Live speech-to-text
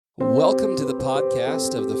Welcome to the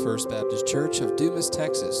podcast of the First Baptist Church of Dumas,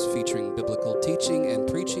 Texas, featuring biblical teaching and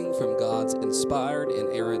preaching from God's inspired,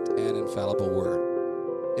 inerrant, and infallible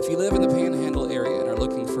Word. If you live in the Panhandle area and are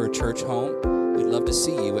looking for a church home, we'd love to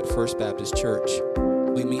see you at First Baptist Church.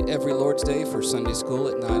 We meet every Lord's Day for Sunday school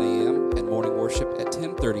at 9 a.m. and morning worship at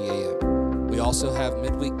 10:30 a.m. We also have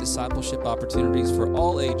midweek discipleship opportunities for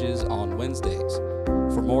all ages on Wednesdays.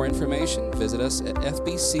 For more information, visit us at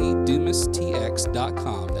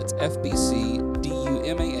fbcdumastx.com. That's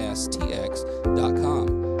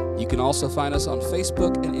fbcdumastx.com. You can also find us on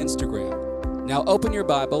Facebook and Instagram. Now open your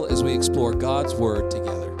Bible as we explore God's Word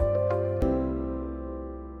together.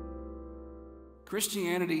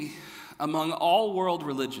 Christianity, among all world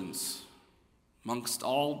religions, amongst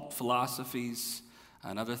all philosophies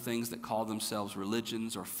and other things that call themselves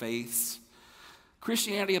religions or faiths,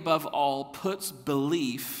 Christianity, above all, puts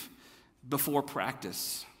belief before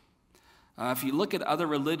practice. If you look at other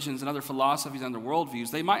religions and other philosophies and other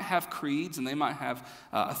worldviews, they might have creeds and they might have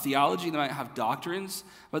a theology, they might have doctrines,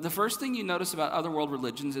 but the first thing you notice about other world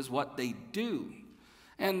religions is what they do.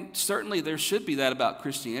 And certainly there should be that about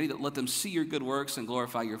Christianity, that let them see your good works and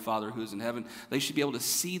glorify your Father who is in heaven. They should be able to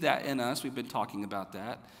see that in us. We've been talking about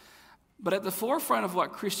that. But at the forefront of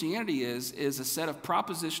what Christianity is a set of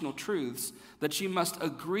propositional truths that you must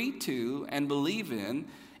agree to and believe in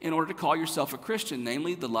order to call yourself a Christian,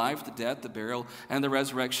 namely the life, the death, the burial, and the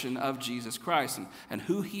resurrection of Jesus Christ, and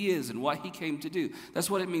who he is and what he came to do.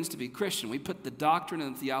 That's what it means to be Christian. We put the doctrine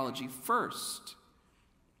and theology first.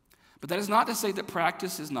 But that is not to say that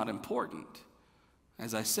practice is not important.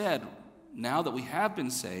 As I said, now that we have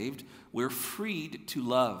been saved, we're freed to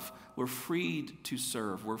love. We're freed to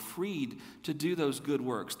serve. We're freed to do those good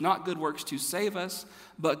works. Not good works to save us,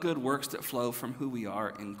 but good works that flow from who we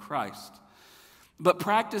are in Christ. But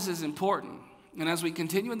practice is important. And as we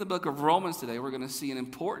continue in the book of Romans today, we're going to see an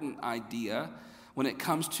important idea when it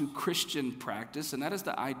comes to Christian practice, and that is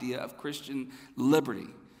the idea of Christian liberty.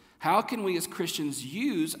 How can we as Christians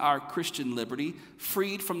use our Christian liberty,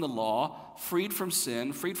 freed from the law, freed from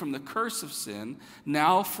sin, freed from the curse of sin,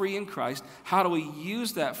 now free in Christ? How do we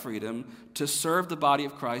use that freedom to serve the body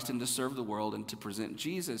of Christ and to serve the world and to present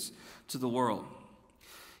Jesus to the world?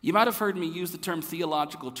 You might have heard me use the term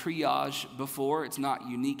theological triage before. It's not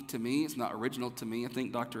unique to me. It's not original to me. I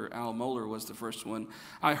think Dr. Al Mohler was the first one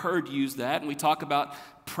I heard use that. And we talk about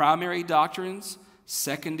primary doctrines,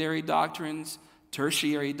 secondary doctrines,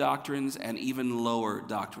 tertiary doctrines, and even lower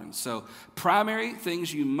doctrines. So primary,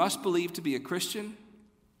 things you must believe to be a Christian.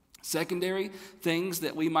 Secondary, things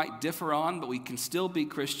that we might differ on, but we can still be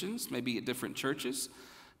Christians, maybe at different churches.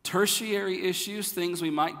 Tertiary issues, things we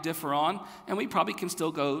might differ on, and we probably can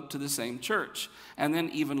still go to the same church. And then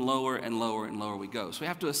even lower and lower and lower we go. So we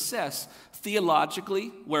have to assess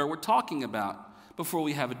theologically where we're talking about before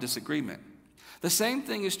we have a disagreement. The same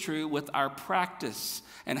thing is true with our practice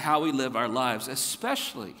and how we live our lives,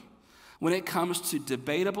 especially when it comes to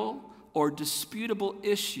debatable or disputable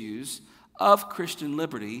issues of Christian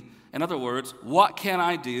liberty. In other words, what can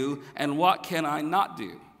I do and what can I not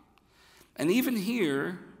do? And even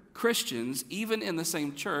here, Christians, even in the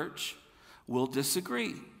same church, will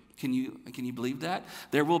disagree. Can you believe that?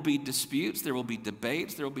 There will be disputes, there will be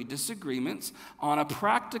debates, there will be disagreements on a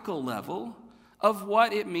practical level of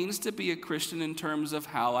what it means to be a Christian in terms of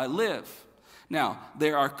how I live. Now,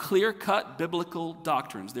 there are clear-cut biblical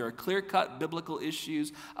doctrines. There are clear-cut biblical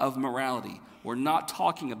issues of morality. We're not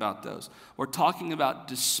talking about those. We're talking about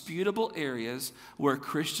disputable areas where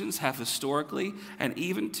Christians have historically and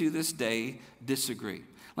even to this day disagree.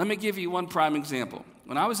 Let me give you one prime example.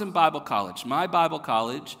 When I was in Bible college, my Bible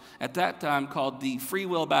college, at that time called the Free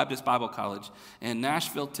Will Baptist Bible College in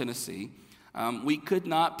Nashville, Tennessee, we could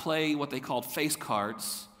not play what they called face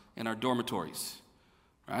cards in our dormitories,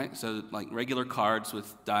 right? So like regular cards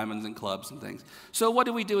with diamonds and clubs and things. So what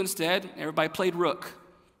did we do instead? Everybody played rook.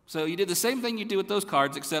 So you did the same thing you do with those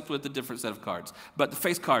cards, except with a different set of cards. But the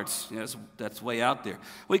face cards, that's way out there.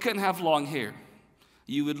 We couldn't have long hair.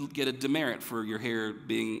 You would get a demerit for your hair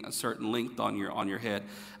being a certain length on your head.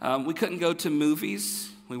 We couldn't go to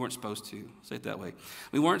movies. We weren't supposed to, say it that way.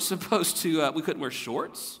 We weren't supposed to, we couldn't wear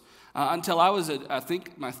shorts. Until I was, I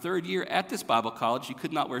think, my third year at this Bible college, you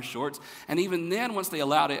could not wear shorts. And even then, once they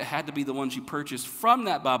allowed it, it had to be the ones you purchased from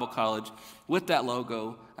that Bible college with that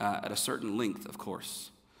logo at a certain length, of course.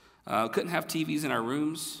 Couldn't have TVs in our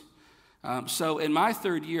rooms. So in my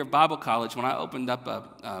third year of Bible college, when I opened up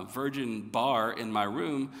a virgin bar in my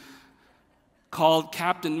room called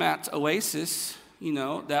Captain Matt's Oasis,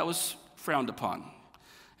 that was frowned upon.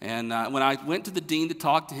 And when I went to the dean to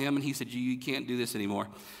talk to him, and he said, you can't do this anymore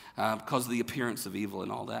because of the appearance of evil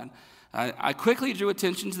and all that. I quickly drew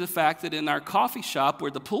attention to the fact that in our coffee shop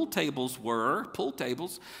where the pool tables,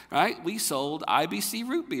 right, we sold IBC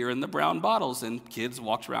root beer in the brown bottles, and kids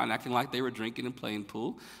walked around acting like they were drinking and playing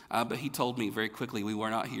pool. But he told me very quickly we were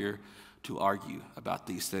not here to argue about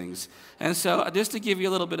these things. And so just to give you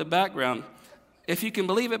a little bit of background, if you can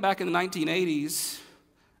believe it, back in the 1980s,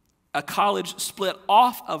 a college split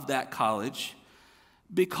off of that college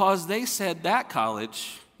because they said that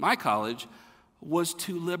college, my college, was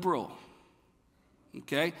too liberal.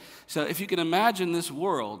 Okay? So if you can imagine this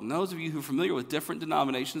world, and those of you who are familiar with different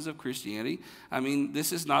denominations of Christianity, I mean,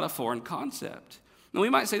 this is not a foreign concept. Now, we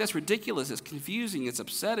might say that's ridiculous, it's confusing, it's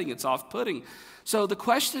upsetting, it's off-putting. So the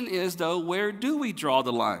question is, though, where do we draw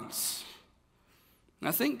the lines? And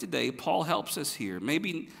I think today Paul helps us here.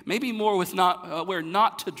 Maybe more with where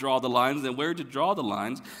not to draw the lines than where to draw the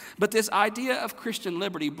lines. But this idea of Christian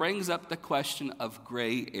liberty brings up the question of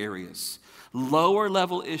gray areas, lower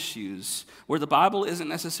level issues where the Bible isn't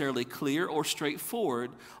necessarily clear or straightforward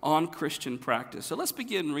on Christian practice. So let's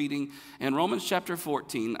begin reading in Romans chapter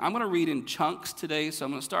 14. I'm going to read in chunks today, so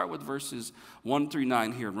I'm going to start with verses 1 through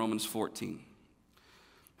 9 here in Romans 14.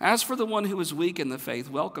 As for the one who is weak in the faith,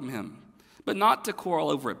 welcome him, but not to quarrel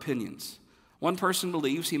over opinions. One person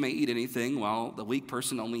believes he may eat anything, while the weak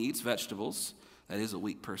person only eats vegetables. That is a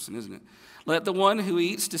weak person, isn't it? Let the one who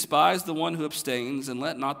eats despise the one who abstains, and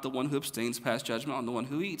let not the one who abstains pass judgment on the one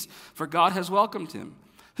who eats, for God has welcomed him.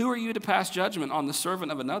 Who are you to pass judgment on the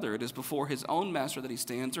servant of another? It is before his own master that he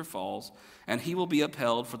stands or falls, and he will be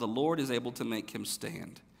upheld, for the Lord is able to make him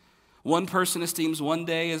stand. One person esteems one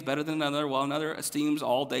day as better than another, while another esteems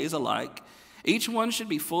all days alike. Each one should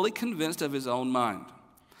be fully convinced of his own mind.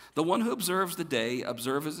 The one who observes the day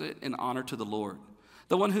observes it in honor to the Lord.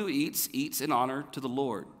 The one who eats, eats in honor to the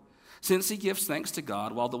Lord, since he gives thanks to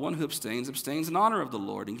God, while the one who abstains, abstains in honor of the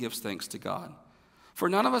Lord and gives thanks to God. For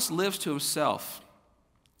none of us lives to himself,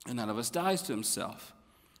 and none of us dies to himself.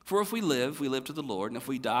 For if we live to the Lord, and if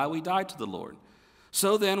we die to the Lord.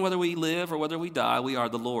 So then, whether we live or whether we die, we are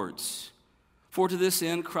the Lord's. For to this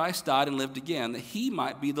end Christ died and lived again, that he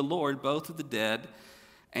might be the Lord both of the dead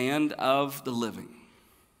and of the living.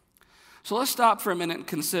 So let's stop for a minute and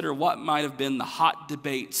consider what might have been the hot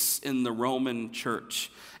debates in the Roman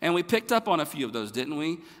church. And we picked up on a few of those, didn't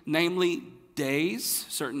we? Namely, days,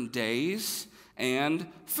 certain days, and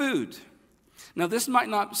food. Now, this might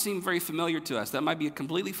not seem very familiar to us. That might be a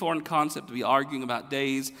completely foreign concept to be arguing about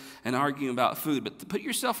days and arguing about food. But to put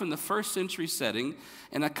yourself in the first century setting,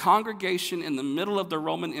 in a congregation in the middle of the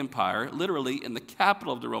Roman Empire, literally in the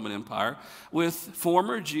capital of the Roman Empire, with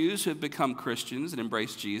former Jews who have become Christians and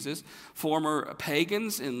embraced Jesus, former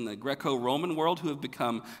pagans in the Greco-Roman world who have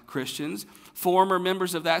become Christians, former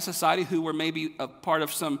members of that society who were maybe a part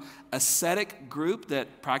of some ascetic group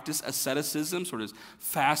that practiced asceticism, sort of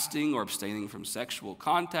fasting or abstaining from sexual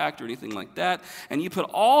contact or anything like that, and you put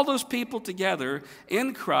all those people together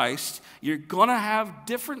in Christ, you're going to have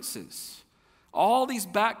differences. All these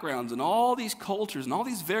backgrounds and all these cultures and all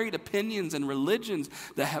these varied opinions and religions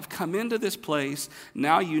that have come into this place,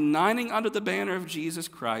 now uniting under the banner of Jesus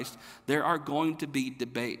Christ, there are going to be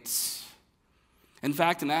debates. In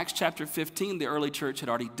fact, in Acts chapter 15, the early church had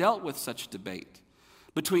already dealt with such debate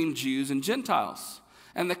between Jews and Gentiles.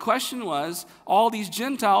 And the question was, all these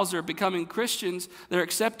Gentiles are becoming Christians, they're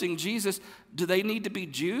accepting Jesus, do they need to be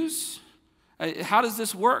Jews? How does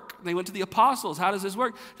this work? They went to the apostles. How does this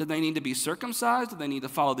work? Do they need to be circumcised? Do they need to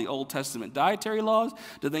follow the Old Testament dietary laws?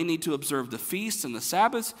 Do they need to observe the feasts and the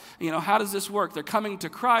Sabbaths? How does this work? They're coming to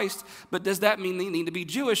Christ, but does that mean they need to be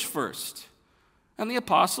Jewish first? And the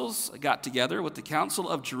apostles got together with the Council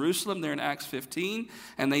of Jerusalem there in Acts 15,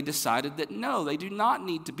 and they decided that no, they do not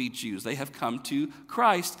need to be Jews. They have come to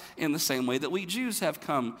Christ in the same way that we Jews have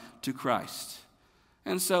come to Christ.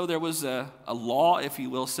 And so there was a law, if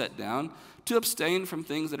you will, set down to abstain from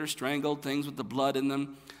things that are strangled, things with the blood in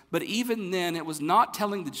them. But even then, it was not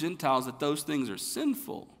telling the Gentiles that those things are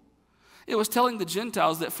sinful. It was telling the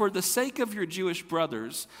Gentiles that for the sake of your Jewish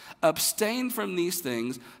brothers, abstain from these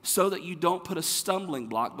things so that you don't put a stumbling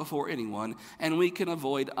block before anyone, and we can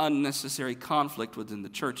avoid unnecessary conflict within the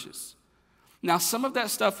churches. Now, some of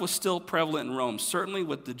that stuff was still prevalent in Rome, certainly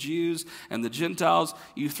with the Jews and the Gentiles.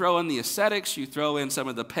 You throw in the ascetics, you throw in some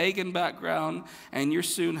of the pagan background, and you're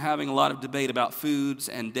soon having a lot of debate about foods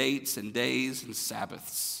and dates and days and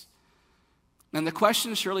Sabbaths. And the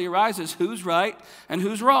question surely arises, who's right and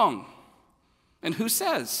who's wrong? And who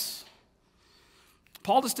says?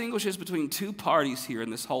 Paul distinguishes between two parties here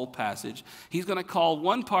in this whole passage. He's going to call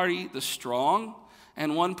one party the strong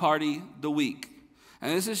and one party the weak.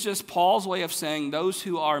 And this is just Paul's way of saying those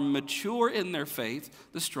who are mature in their faith,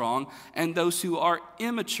 the strong, and those who are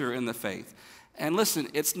immature in the faith. And listen,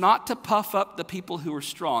 it's not to puff up the people who are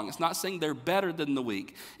strong. It's not saying they're better than the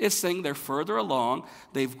weak. It's saying they're further along.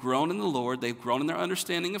 They've grown in the Lord. They've grown in their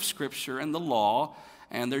understanding of Scripture and the law,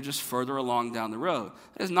 and they're just further along down the road.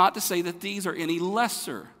 It's not to say that these are any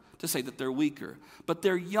lesser, to say that they're weaker, but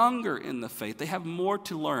they're younger in the faith. They have more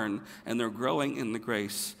to learn, and they're growing in the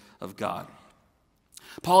grace of God.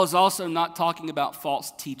 Paul is also not talking about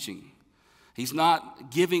false teaching. He's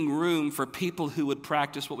not giving room for people who would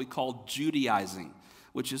practice what we call Judaizing,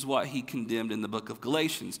 which is what he condemned in the book of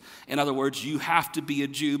Galatians. In other words, you have to be a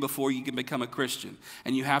Jew before you can become a Christian,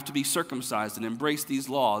 and you have to be circumcised and embrace these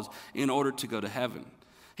laws in order to go to heaven.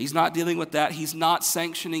 He's not dealing with that. He's not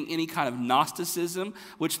sanctioning any kind of Gnosticism,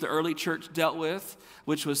 which the early church dealt with,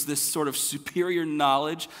 which was this sort of superior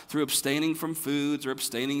knowledge through abstaining from foods or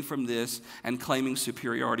abstaining from this and claiming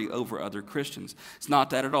superiority over other Christians. It's not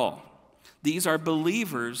that at all. These are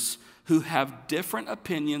believers who have different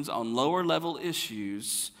opinions on lower level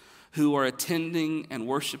issues who are attending and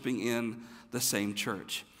worshiping in the same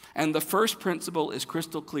church. And the first principle is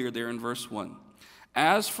crystal clear there in verse 1.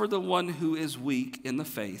 As for the one who is weak in the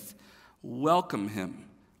faith, welcome him,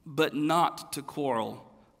 but not to quarrel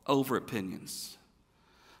over opinions.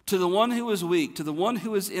 To the one who is weak, to the one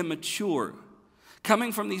who is immature,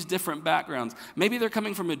 coming from these different backgrounds. Maybe they're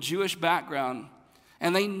coming from a Jewish background,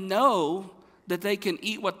 and they know that they can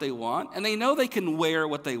eat what they want, and they know they can wear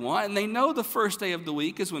what they want, and they know the first day of the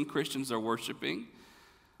week is when Christians are worshiping.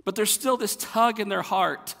 But there's still this tug in their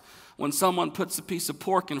heart when someone puts a piece of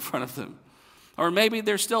pork in front of them. Or maybe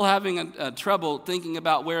they're still having trouble thinking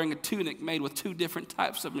about wearing a tunic made with two different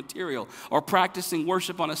types of material, or practicing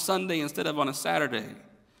worship on a Sunday instead of on a Saturday.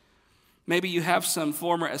 Maybe you have some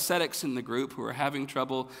former ascetics in the group who are having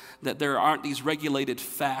trouble that there aren't these regulated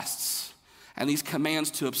fasts and these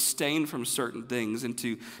commands to abstain from certain things and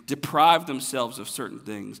to deprive themselves of certain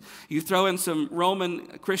things. You throw in some Roman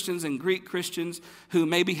Christians and Greek Christians who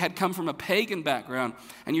maybe had come from a pagan background,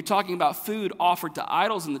 and you're talking about food offered to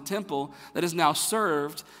idols in the temple that is now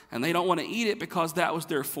served, and they don't want to eat it because that was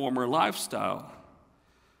their former lifestyle.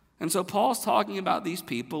 And so Paul's talking about these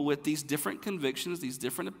people with these different convictions, these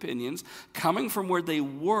different opinions, coming from where they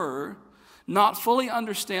were, not fully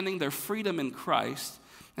understanding their freedom in Christ.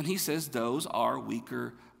 And he says those are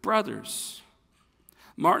weaker brothers.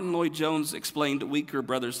 Martin Lloyd-Jones explained weaker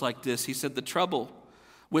brothers like this. He said the trouble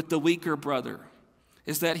with the weaker brother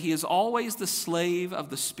is that he is always the slave of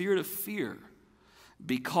the spirit of fear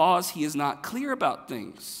because he is not clear about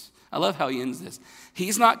things. I love how he ends this.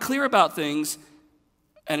 He's not clear about things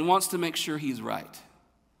and wants to make sure he's right.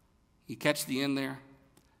 You catch the end there?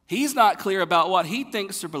 He's not clear about what he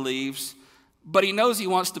thinks or believes, but he knows he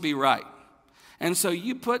wants to be right. And so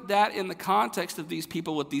you put that in the context of these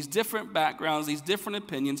people with these different backgrounds, these different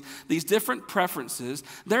opinions, these different preferences.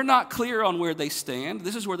 They're not clear on where they stand.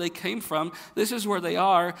 This is where they came from. This is where they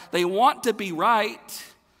are. They want to be right,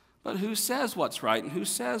 but who says what's right and who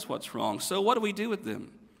says what's wrong? So what do we do with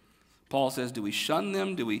them? Paul says, do we shun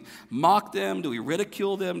them? Do we mock them? Do we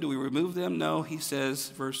ridicule them? Do we remove them? No, he says,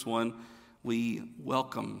 verse 1, we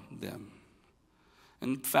welcome them.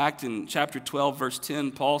 In fact, in chapter 12, verse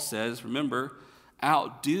 10, Paul says, remember,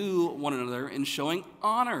 outdo one another in showing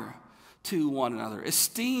honor to one another.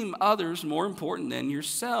 Esteem others more important than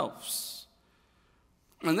yourselves.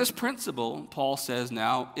 And this principle, Paul says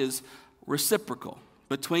now, is reciprocal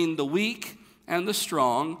between the weak and the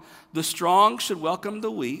strong. The strong should welcome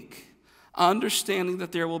the weak, understanding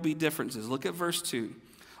that there will be differences. Look at verse 2.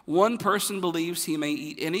 One person believes he may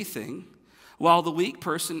eat anything, while the weak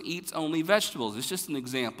person eats only vegetables. It's just an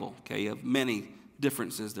example, okay, of many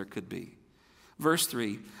differences there could be. Verse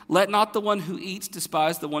 3, let not the one who eats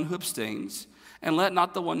despise the one who abstains, and let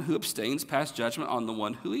not the one who abstains pass judgment on the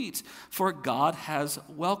one who eats, for God has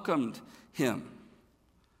welcomed him.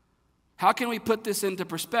 How can we put this into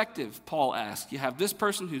perspective? Paul asks. You have this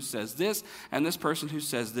person who says this, and this person who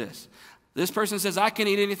says this. This person says, I can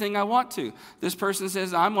eat anything I want to. This person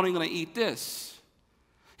says, I'm only going to eat this.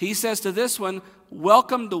 He says to this one,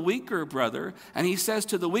 welcome the weaker brother. And he says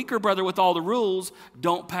to the weaker brother with all the rules,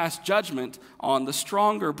 don't pass judgment on the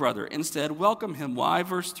stronger brother. Instead, welcome him. Why,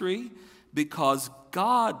 verse 3? Because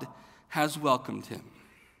God has welcomed him.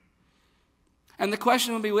 And the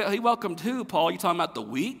question would be, he welcomed who, Paul? Are you talking about the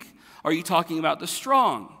weak? Or are you talking about the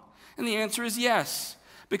strong? And the answer is yes.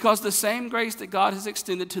 Because the same grace that God has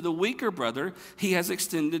extended to the weaker brother, he has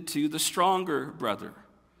extended to the stronger brother.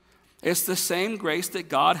 It's the same grace that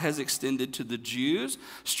God has extended to the Jews,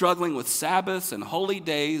 struggling with Sabbaths and holy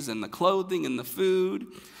days and the clothing and the food.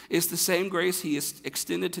 It's the same grace he has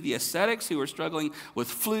extended to the ascetics who are struggling with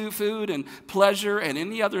food and pleasure and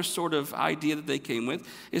any other sort of idea that they came with.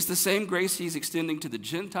 It's the same grace he's extending to the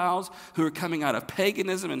Gentiles who are coming out of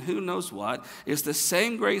paganism and who knows what. It's the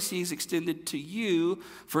same grace he's extended to you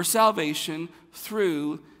for salvation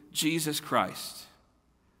through Jesus Christ.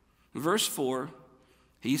 Verse 4,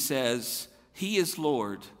 he says, he is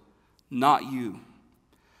Lord, not you.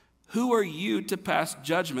 Who are you to pass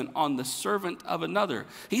judgment on the servant of another?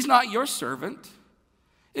 He's not your servant.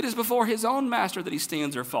 It is before his own master that he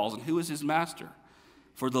stands or falls. And who is his master?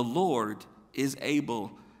 For the Lord is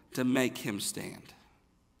able to make him stand.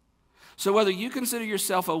 So whether you consider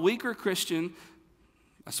yourself a weaker Christian,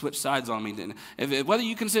 I switched sides on me, didn't I? Whether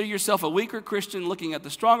you consider yourself a weaker Christian looking at the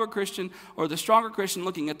stronger Christian or the stronger Christian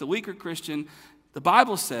looking at the weaker Christian, the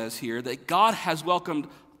Bible says here that God has welcomed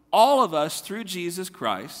all of us through Jesus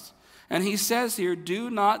Christ. And he says here, do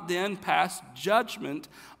not then pass judgment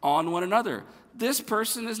on one another. This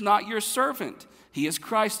person is not your servant. He is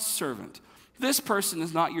Christ's servant. This person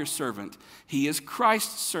is not your servant. He is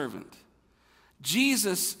Christ's servant.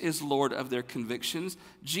 Jesus is Lord of their convictions.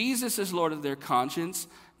 Jesus is Lord of their conscience,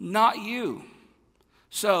 not you.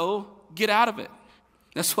 So get out of it.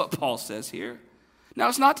 That's what Paul says here. Now,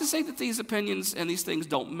 it's not to say that these opinions and these things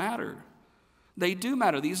don't matter. They do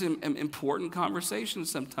matter. These are important conversations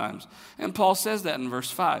sometimes. And Paul says that in verse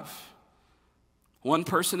 5. One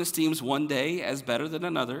person esteems one day as better than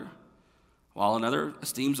another, while another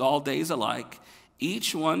esteems all days alike.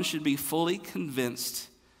 Each one should be fully convinced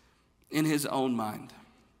in his own mind.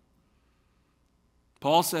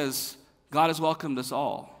 Paul says, God has welcomed us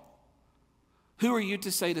all. Who are you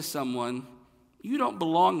to say to someone, you don't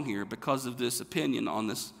belong here because of this opinion on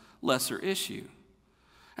this lesser issue?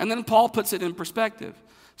 And then Paul puts it in perspective.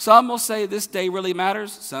 Some will say this day really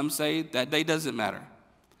matters. Some say that day doesn't matter.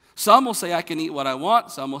 Some will say I can eat what I want.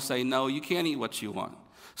 Some will say no, you can't eat what you want.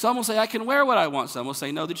 Some will say I can wear what I want. Some will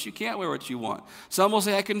say no, that you can't wear what you want. Some will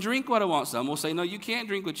say I can drink what I want. Some will say no, you can't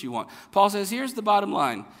drink what you want. Paul says here's the bottom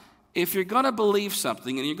line. If you're going to believe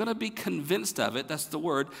something and you're going to be convinced of it, that's the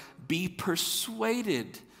word, be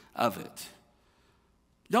persuaded of it.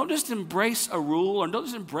 Don't just embrace a rule or don't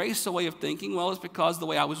just embrace a way of thinking, well, it's because of the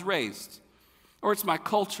way I was raised. Or it's my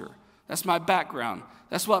culture. That's my background.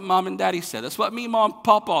 That's what mom and daddy said. That's what me, mom,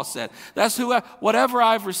 papa said. That's whatever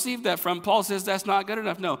I've received that from. Paul says that's not good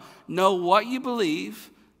enough. No, know what you believe,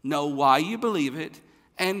 know why you believe it,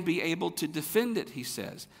 and be able to defend it, he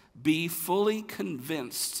says. Be fully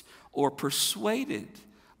convinced or persuaded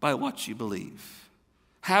by what you believe.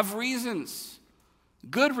 Have reasons,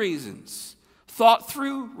 good reasons. Thought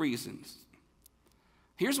through reasons.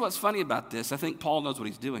 Here's what's funny about this. I think Paul knows what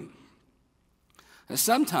he's doing. And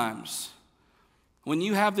sometimes when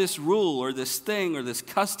you have this rule or this thing or this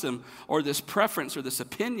custom or this preference or this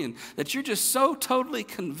opinion that you're just so totally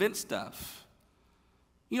convinced of,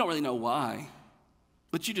 you don't really know why,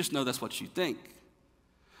 but you just know that's what you think.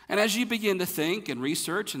 And as you begin to think and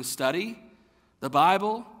research and study the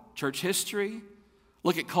Bible, church history,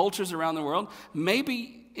 look at cultures around the world,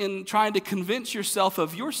 maybe in trying to convince yourself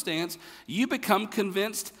of your stance, you become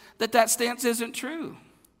convinced that that stance isn't true.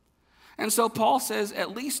 And so Paul says,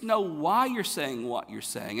 at least know why you're saying what you're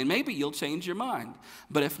saying, and maybe you'll change your mind.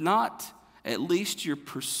 But if not, at least you're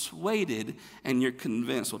persuaded and you're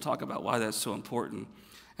convinced. We'll talk about why that's so important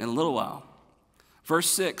in a little while. Verse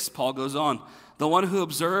 6, Paul goes on, the one who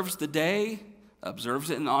observes the day, observes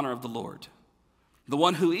it in honor of the Lord. The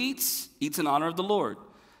one who eats, eats in honor of the Lord,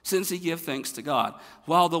 since he gives thanks to God,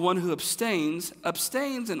 while the one who abstains,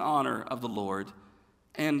 abstains in honor of the Lord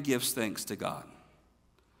and gives thanks to God.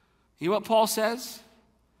 You know what Paul says?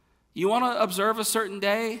 You want to observe a certain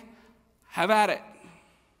day? Have at it.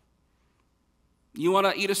 You want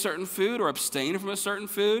to eat a certain food or abstain from a certain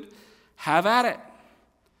food? Have at it.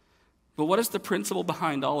 But what is the principle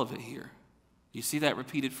behind all of it here? You see that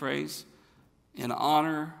repeated phrase? In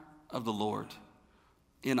honor of the Lord.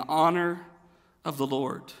 In honor of the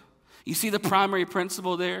Lord. You see the primary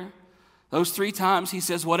principle there? Those 3 times he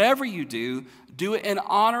says, whatever you do, do it in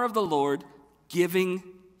honor of the Lord, giving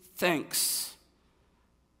thanks.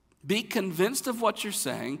 Be convinced of what you're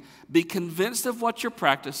saying. Be convinced of what you're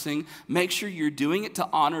practicing. Make sure you're doing it to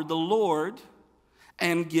honor the Lord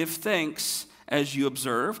and give thanks as you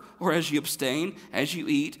observe or as you abstain, as you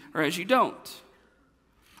eat or as you don't.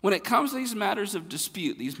 When it comes to these matters of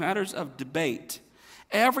dispute, these matters of debate,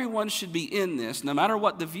 everyone should be in this, no matter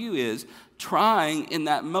what the view is, trying in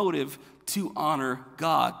that motive to honor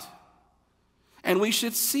God. And we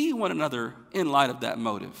should see one another in light of that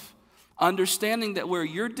motive. understanding that where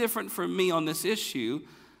you're different from me on this issue,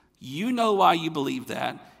 you know why you believe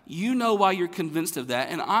that. You know why you're convinced of that.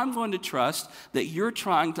 And I'm going to trust that you're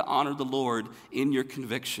trying to honor the Lord in your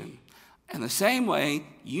conviction. And the same way,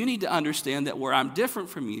 you need to understand that where I'm different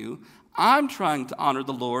from you, I'm trying to honor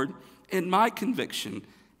the Lord in my conviction.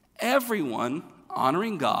 Everyone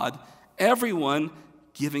honoring God, everyone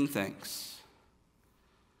giving thanks.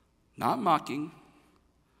 Not mocking,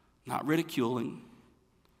 not ridiculing,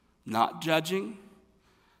 not judging,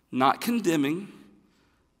 not condemning,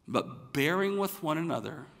 but bearing with one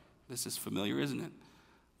another. This is familiar, isn't it?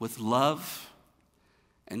 With love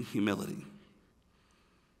and humility.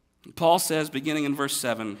 Paul says, beginning in verse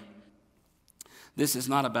 7, this is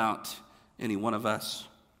not about any one of us.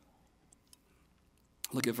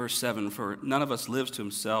 Look at verse 7. For none of us lives to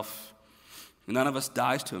himself, and none of us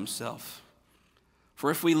dies to himself.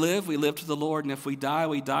 For if we live to the Lord, and if we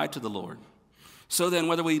die to the Lord. So then,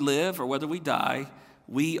 whether we live or whether we die,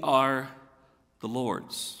 we are the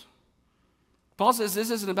Lord's. Paul says this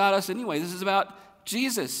isn't about us anyway. This is about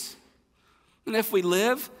Jesus. And if we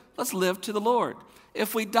live, let's live to the Lord.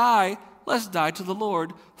 If we die, let's die to the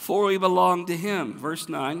Lord, for we belong to him. Verse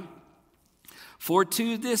 9. For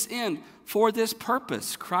to this end, for this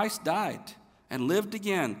purpose, Christ died and lived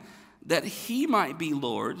again, that he might be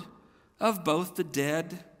Lord of both the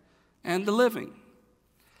dead and the living.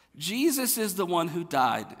 Jesus is the one who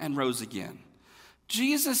died and rose again.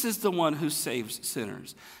 Jesus is the one who saves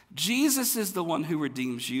sinners. Jesus is the one who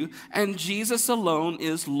redeems you, and Jesus alone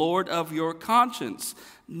is Lord of your conscience,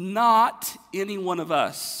 not any one of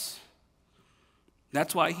us.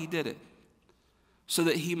 That's why he did it, so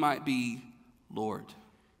that he might be Lord.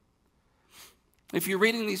 If you're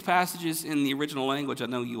reading these passages in the original language, I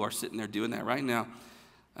know you are sitting there doing that right now.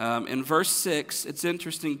 In verse 6, it's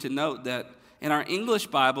interesting to note that in our English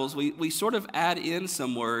Bibles, we sort of add in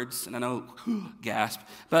some words, and I know, gasp,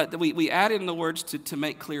 but we add in the words to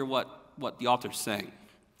make clear what the author's saying.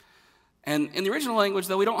 And in the original language,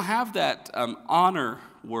 though, we don't have that honor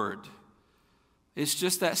word. It's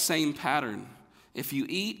just that same pattern. If you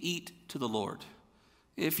eat, eat to the Lord.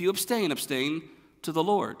 If you abstain, abstain to the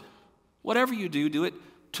Lord. Whatever you do, do it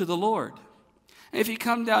to the Lord. And if you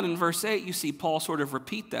come down in verse 8, you see Paul sort of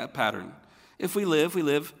repeat that pattern. If we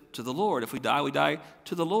live to the Lord. If we die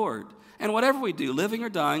to the Lord. And whatever we do, living or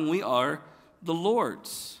dying, we are the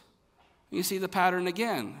Lord's. You see the pattern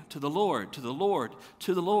again. To the Lord, to the Lord,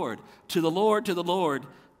 to the Lord, to the Lord, to the Lord,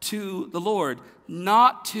 to the Lord.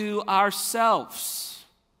 Not to ourselves.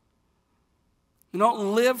 We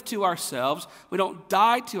don't live to ourselves. We don't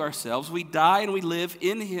die to ourselves. We die and we live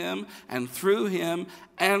in him and through him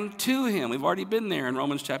and to him. We've already been there in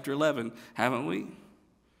Romans chapter 11, haven't we?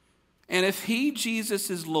 And if he, Jesus,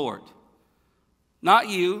 is Lord, not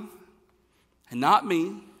you and not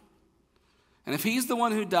me, and if he's the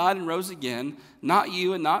one who died and rose again, not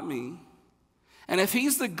you and not me, and if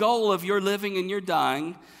he's the goal of your living and your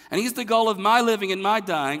dying, and he's the goal of my living and my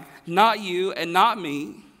dying, not you and not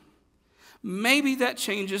me, maybe that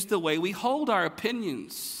changes the way we hold our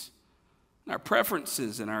opinions, our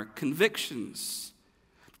preferences, and our convictions.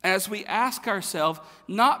 As we ask ourselves,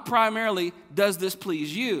 not primarily, does this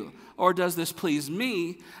please you? Or does this please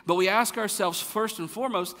me? But we ask ourselves first and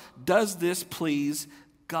foremost, does this please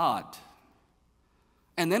God?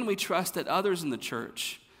 And then we trust that others in the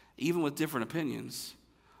church, even with different opinions,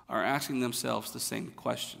 are asking themselves the same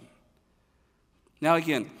question. Now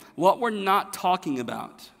again, what we're not talking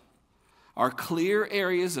about are clear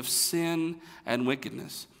areas of sin and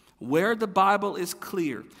wickedness. Where the Bible is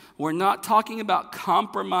clear, we're not talking about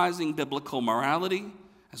compromising biblical morality.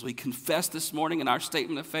 As we confess this morning in our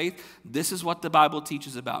statement of faith, this is what the Bible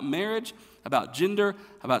teaches about marriage, about gender,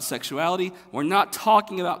 about sexuality. We're not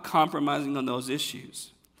talking about compromising on those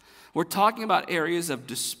issues. We're talking about areas of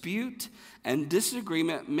dispute and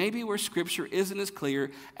disagreement, maybe where Scripture isn't as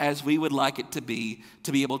clear as we would like it to be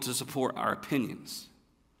able to support our opinions.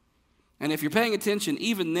 And if you're paying attention,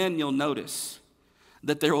 even then you'll notice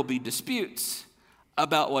that there will be disputes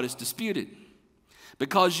about what is disputed.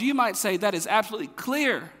 Because you might say that is absolutely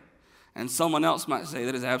clear, and someone else might say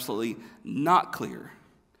that is absolutely not clear.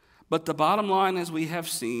 But the bottom line, as we have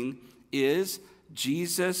seen, is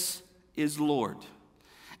Jesus is Lord.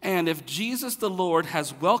 And if Jesus the Lord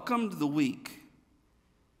has welcomed the weak,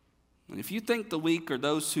 and if you think the weak are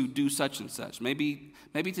those who do such and such, maybe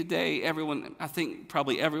today I think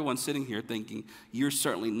probably everyone sitting here thinking you're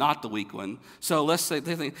certainly not the weak one. So let's say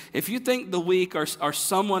if you think the weak are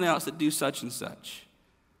someone else that do such and such,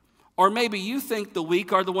 or maybe you think the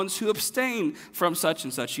weak are the ones who abstain from such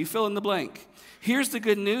and such. You fill in the blank. Here's the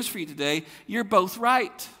good news for you today. You're both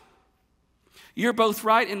right. You're both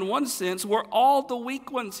right in one sense. We're all the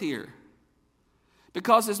weak ones here.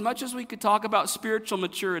 Because as much as we could talk about spiritual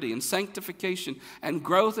maturity and sanctification and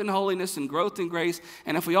growth in holiness and growth in grace,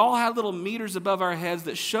 and if we all had little meters above our heads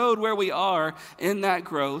that showed where we are in that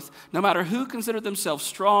growth, no matter who considered themselves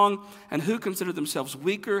strong and who considered themselves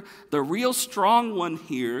weaker, the real strong one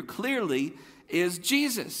here clearly is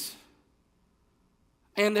Jesus.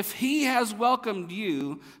 And if he has welcomed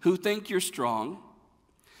you who think you're strong,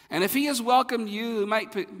 and if he has welcomed you who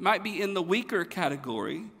might be in the weaker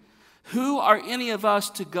category, who are any of us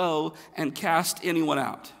to go and cast anyone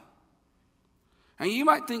out? And you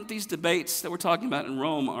might think these debates that we're talking about in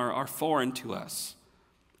Rome are foreign to us,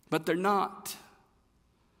 but they're not.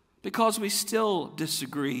 Because we still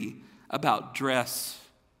disagree about dress.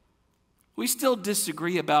 We still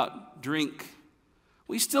disagree about drink.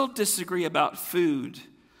 We still disagree about food,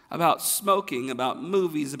 about smoking, about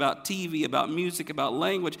movies, about TV, about music, about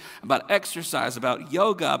language, about exercise, about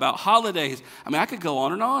yoga, about holidays. I mean, I could go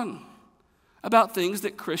on and on about things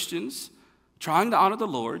that Christians trying to honor the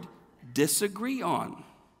Lord disagree on.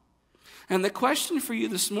 And the question for you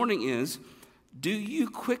this morning is, do you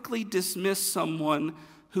quickly dismiss someone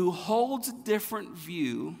who holds a different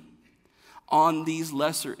view on these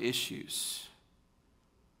lesser issues?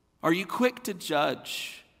 Are you quick to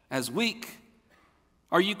judge as weak?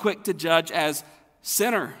 Are you quick to judge as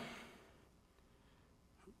sinner?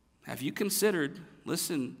 Have you considered,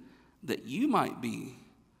 listen, that you might be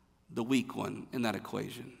the weak one in that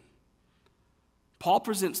equation? Paul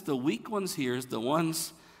presents the weak ones here as the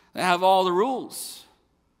ones that have all the rules,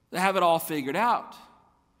 that have it all figured out.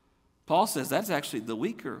 Paul says that's actually the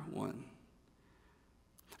weaker one.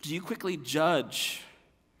 Do you quickly judge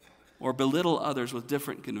or belittle others with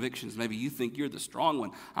different convictions? Maybe you think you're the strong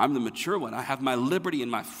one. I'm the mature one. I have my liberty and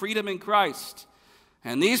my freedom in Christ.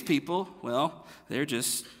 And these people, well, they're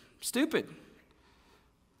just stupid.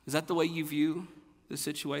 Is that the way you view the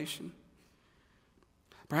situation?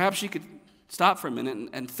 Perhaps you could stop for a minute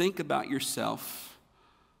and think about yourself,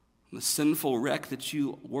 the sinful wreck that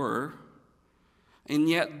you were, and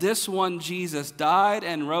yet this one Jesus died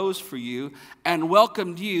and rose for you and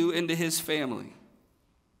welcomed you into his family.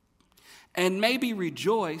 And maybe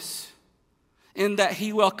rejoice in that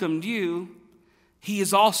he welcomed you, he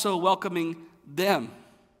is also welcoming them.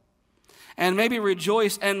 And maybe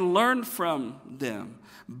rejoice and learn from them,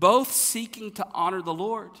 both seeking to honor the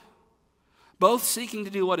Lord, both seeking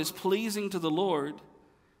to do what is pleasing to the Lord.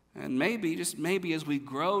 And maybe, just maybe, as we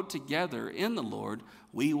grow together in the Lord,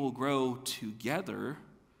 we will grow together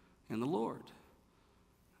in the Lord.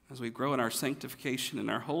 As we grow in our sanctification and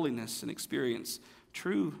our holiness and experience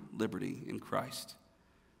true liberty in Christ.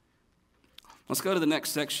 Let's go to the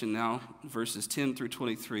next section now, verses 10 through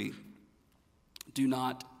 23. Do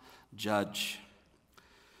not judge.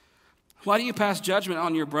 Why do you pass judgment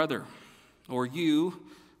on your brother? Or you,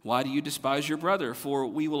 why do you despise your brother? For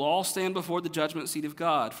we will all stand before the judgment seat of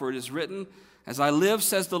God. For it is written, as I live,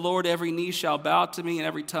 says the Lord, every knee shall bow to me and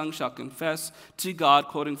every tongue shall confess to God,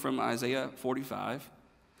 quoting from Isaiah 45.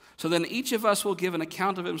 So then each of us will give an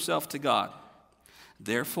account of himself to God.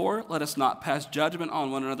 Therefore, let us not pass judgment on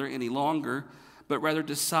one another any longer, but rather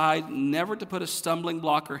decide never to put a stumbling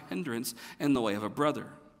block or hindrance in the way of a brother.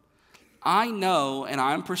 I know and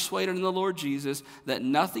I am persuaded in the Lord Jesus that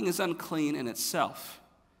nothing is unclean in itself,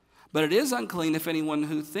 but it is unclean if anyone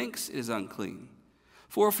who thinks it is unclean.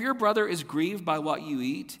 For if your brother is grieved by what you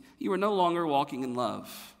eat, you are no longer walking in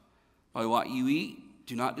love. By what you eat,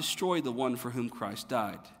 do not destroy the one for whom Christ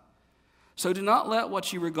died. So do not let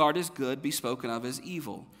what you regard as good be spoken of as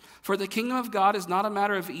evil. For the kingdom of God is not a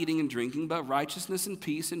matter of eating and drinking, but righteousness and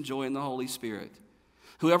peace and joy in the Holy Spirit.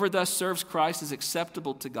 Whoever thus serves Christ is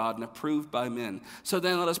acceptable to God and approved by men. So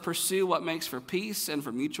then let us pursue what makes for peace and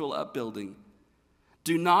for mutual upbuilding.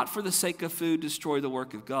 Do not for the sake of food destroy the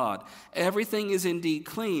work of God. Everything is indeed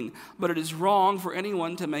clean, but it is wrong for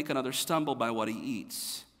anyone to make another stumble by what he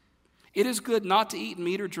eats. It is good not to eat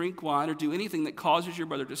meat or drink wine or do anything that causes your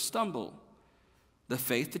brother to stumble. The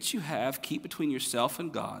faith that you have, keep between yourself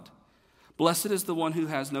and God. Blessed is the one who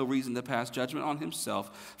has no reason to pass judgment on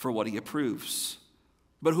himself for what he approves.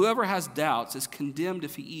 But whoever has doubts is condemned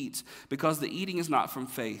if he eats, because the eating is not from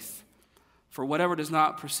faith. For whatever does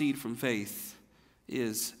not proceed from faith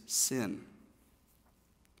is sin.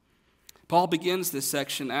 Paul begins this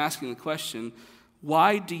section asking the question,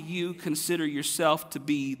 why do you consider yourself to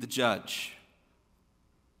be the judge?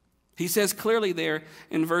 He says clearly there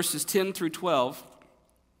in verses 10 through 12,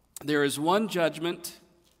 there is one judgment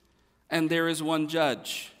and there is one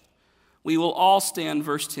judge. We will all stand,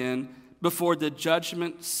 verse 10, before the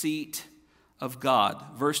judgment seat of God.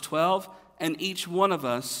 Verse 12, and each one of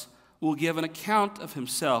us will give an account of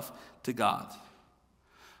himself to God.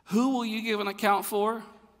 Who will you give an account for?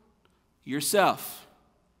 Yourself.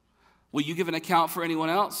 Will you give an account for anyone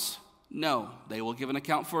else? No, they will give an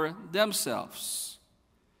account for themselves.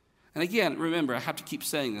 And again, remember, I have to keep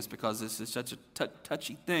saying this because this is such a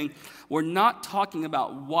touchy thing. We're not talking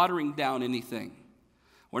about watering down anything.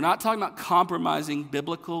 We're not talking about compromising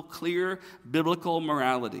clear biblical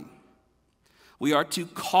morality. We are to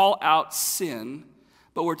call out sin,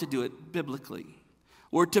 but we're to do it biblically.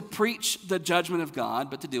 We're to preach the judgment of God,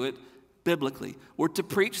 but to do it biblically. We're to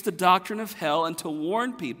preach the doctrine of hell and to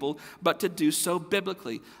warn people, but to do so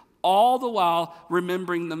biblically, all the while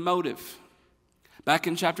remembering the motive. Back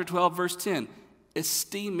in chapter 12, verse 10,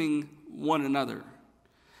 esteeming one another.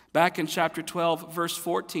 Back in chapter 12, verse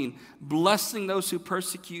 14, blessing those who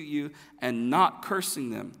persecute you and not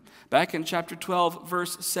cursing them. Back in chapter 12,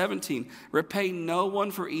 verse 17, repay no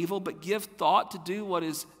one for evil, but give thought to do what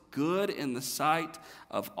is good in the sight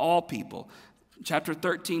of all people. Chapter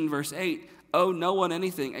 13, verse 8, owe no one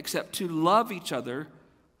anything except to love each other.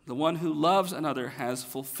 The one who loves another has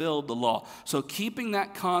fulfilled the law. So keeping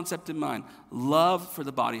that concept in mind, love for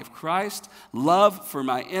the body of Christ, love for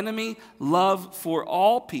my enemy, love for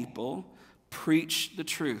all people, preach the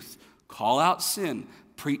truth. Call out sin,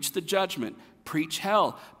 preach the judgment, preach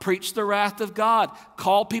hell, preach the wrath of God,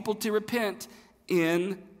 call people to repent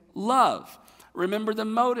in love. Remember the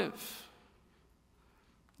motive.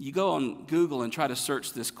 You go on Google and try to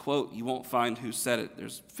search this quote, you won't find who said it.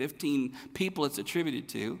 There's 15 people it's attributed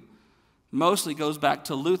to. Mostly goes back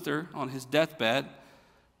to Luther on his deathbed,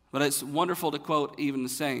 but it's wonderful to quote even the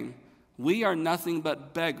same. We are nothing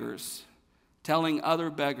but beggars telling other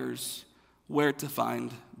beggars where to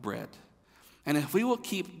find bread. And if we will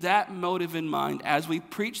keep that motive in mind as we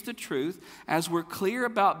preach the truth, as we're clear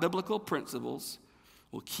about biblical principles,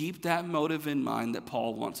 we'll keep that motive in mind that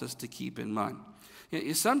Paul wants us to keep in mind.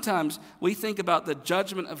 Sometimes we think about the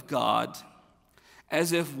judgment of God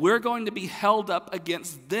as if we're going to be held up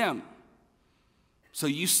against them. So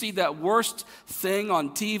you see that worst thing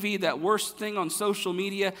on TV, that worst thing on social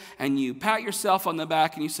media, and you pat yourself on the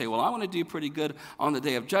back and you say, well, I want to do pretty good on the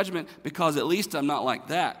day of judgment because at least I'm not like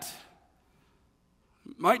that.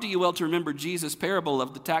 Might do you well to remember Jesus' parable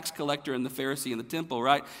of the tax collector and the Pharisee in the temple,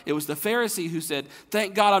 right? It was the Pharisee who said,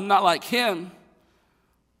 thank God I'm not like him.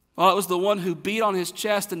 Well, it was the one who beat on his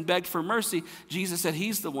chest and begged for mercy. Jesus said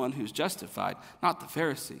he's the one who's justified, not the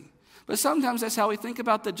Pharisee. But sometimes that's how we think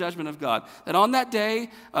about the judgment of God. That on that day,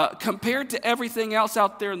 compared to everything else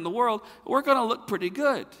out there in the world, we're going to look pretty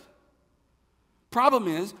good. Problem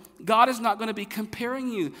is, God is not going to be comparing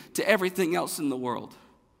you to everything else in the world.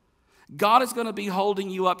 God is going to be holding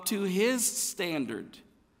you up to his standard.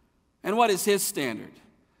 And what is his standard?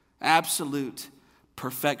 Absolute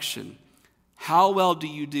perfection. How well do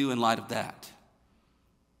you do in light of that?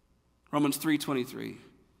 Romans 3:23.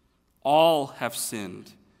 All have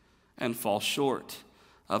sinned and fall short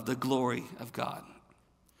of the glory of God.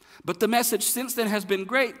 But the message since then has been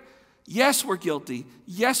great. Yes, we're guilty.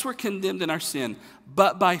 Yes, we're condemned in our sin.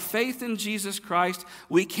 But by faith in Jesus Christ,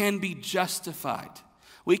 we can be justified.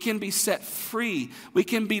 We can be set free. We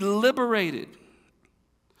can be liberated.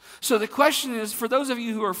 So the question is, for those of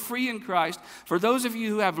you who are free in Christ, for those of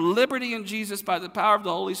you who have liberty in Jesus by the power of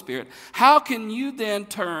the Holy Spirit, how can you then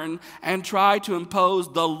turn and try to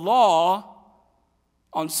impose the law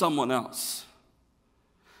on someone else?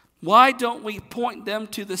 Why don't we point them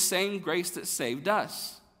to the same grace that saved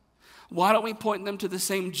us? Why don't we point them to the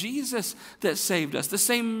same Jesus that saved us, the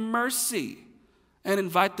same mercy, and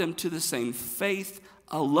invite them to the same faith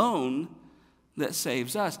alone that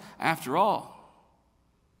saves us? After all,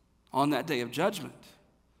 on that day of judgment,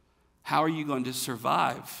 how are you going to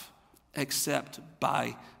survive except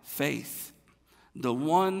by faith? The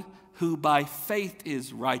one who by faith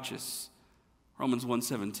is righteous, Romans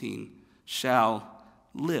 1:17, shall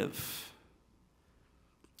live.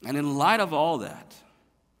 And in light of all that,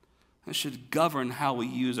 it should govern how we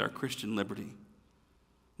use our Christian liberty.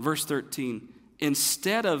 Verse 13,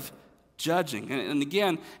 instead of judging, and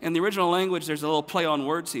again, in the original language, there's a little play on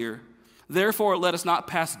words here. Therefore, let us not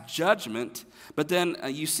pass judgment, but then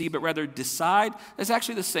you see, but rather decide. That's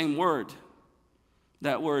actually the same word.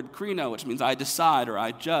 That word krino, which means I decide or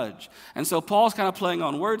I judge. And so Paul's kind of playing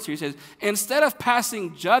on words here. He says, instead of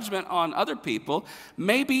passing judgment on other people,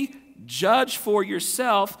 maybe judge for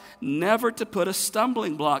yourself never to put a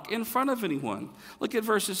stumbling block in front of anyone. Look at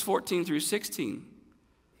verses 14 through 16.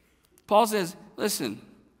 Paul says, listen,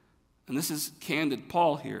 and this is candid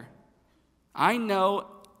Paul here.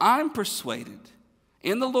 I'm persuaded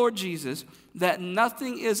in the Lord Jesus that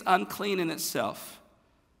nothing is unclean in itself.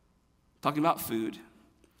 Talking about food.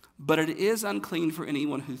 but it is unclean for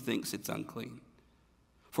anyone who thinks it's unclean.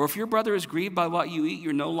 For if your brother is grieved by what you eat,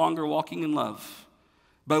 you're no longer walking in love.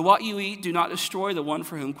 By what you eat, do not destroy the one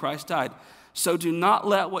for whom Christ died. So do not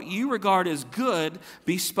let what you regard as good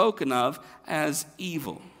be spoken of as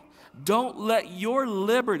evil. Don't let your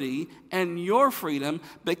liberty and your freedom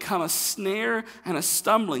become a snare and a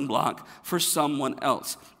stumbling block for someone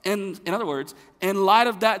else. In other words, in light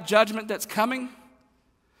of that judgment that's coming,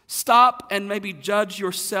 stop and maybe judge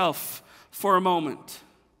yourself for a moment.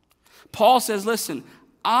 Paul says, listen,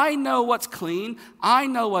 I know what's clean. I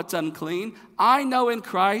know what's unclean. I know in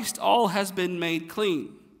Christ all has been made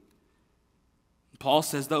clean. Paul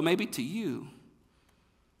says, though, maybe to you,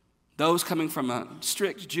 those coming from a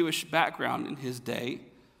strict Jewish background in his day,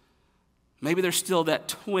 maybe there's still that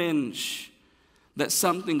twinge that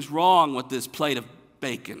something's wrong with this plate of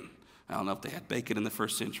bacon. I don't know if they had bacon in the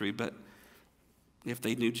first century, but if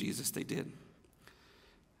they knew Jesus, they did.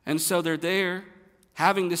 And so they're there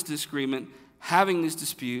having this disagreement, having these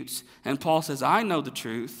disputes, and Paul says, I know the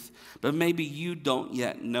truth, but maybe you don't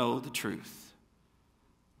yet know the truth.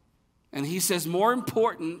 And he says, more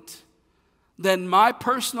important than my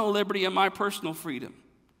personal liberty and my personal freedom,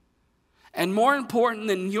 and more important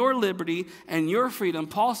than your liberty and your freedom,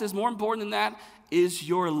 Paul says more important than that is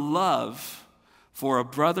your love for a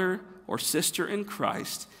brother or sister in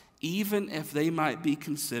Christ, even if they might be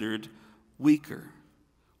considered weaker.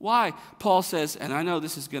 Why? Paul says, and I know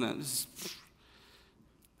this is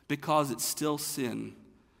because it's still sin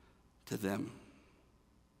to them.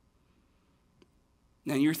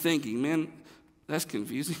 Now you're thinking, man, that's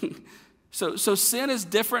confusing. So sin is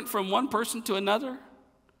different from one person to another?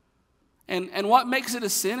 And what makes it a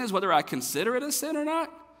sin is whether I consider it a sin or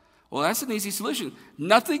not? Well, that's an easy solution.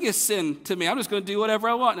 Nothing is sin to me. I'm just going to do whatever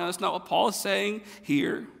I want. Now, that's not what Paul is saying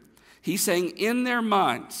here. He's saying in their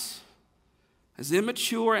minds, as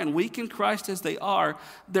immature and weak in Christ as they are,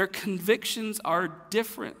 their convictions are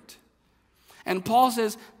different. And Paul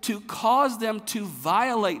says to cause them to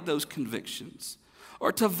violate those convictions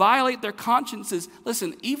or to violate their consciences,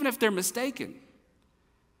 listen, even if they're mistaken,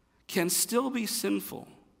 can still be sinful.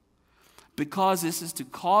 Because this is to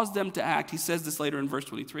cause them to act, he says this later in verse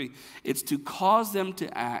 23, it's to cause them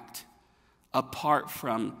to act apart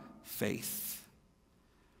from faith.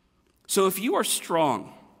 So if you are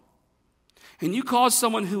strong and you cause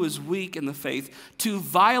someone who is weak in the faith to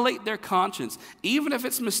violate their conscience, even if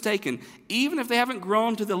it's mistaken, even if they haven't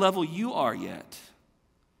grown to the level you are yet,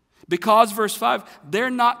 because, verse 5, they're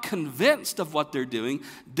not convinced of what they're doing,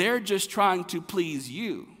 they're just trying to please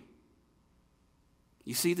you.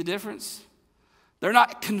 You see the difference? They're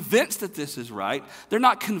not convinced that this is right. They're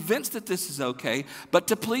not convinced that this is okay. But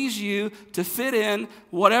to please you, to fit in,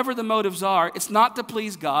 whatever the motives are, it's not to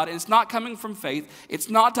please God, and it's not coming from faith. It's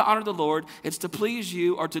not to honor the Lord. It's to please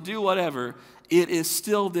you or to do whatever. It is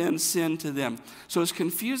still then sin to them. So as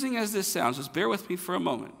confusing as this sounds, just bear with me for a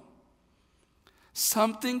moment.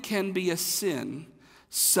 Something can be a sin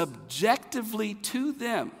subjectively to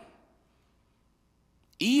them,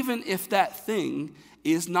 even if that thing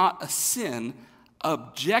is not a sin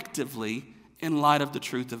objectively in light of the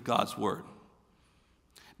truth of God's word.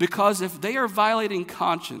 Because if they are violating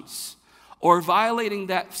conscience or violating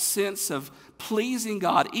that sense of pleasing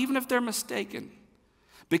God, even if they're mistaken,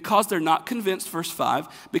 because they're not convinced, verse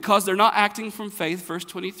 5, because they're not acting from faith, verse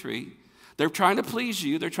 23, they're trying to please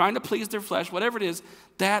you, they're trying to please their flesh, whatever it is,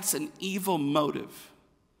 that's an evil motive.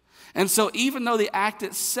 And so even though the act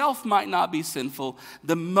itself might not be sinful,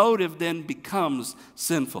 the motive then becomes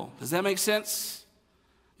sinful. Does that make sense?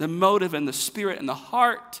 The motive and the spirit and the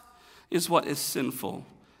heart is what is sinful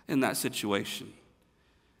in that situation.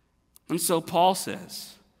 And so Paul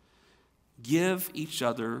says, give each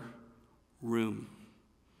other room.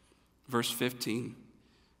 Verse 15,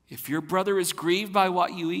 if your brother is grieved by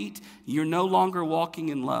what you eat, you're no longer walking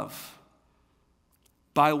in love.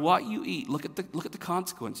 By what you eat, look at the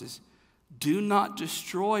consequences. Do not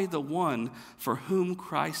destroy the one for whom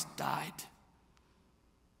Christ died.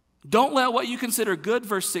 Don't let what you consider good,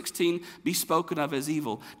 verse 16, be spoken of as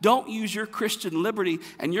evil. Don't use your Christian liberty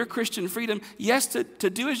and your Christian freedom, yes, to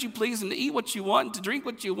do as you please and to eat what you want, and to drink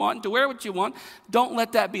what you want, and to wear what you want. Don't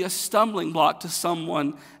let that be a stumbling block to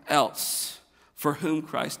someone else for whom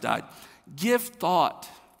Christ died. Give thought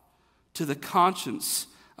to the conscience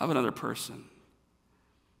of another person.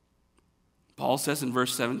 Paul says in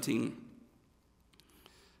verse 17,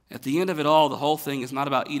 at the end of it all, the whole thing is not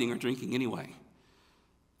about eating or drinking anyway.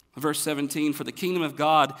 Verse 17, for the kingdom of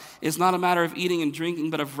God is not a matter of eating and drinking,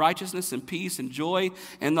 but of righteousness and peace and joy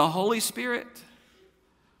and the Holy Spirit.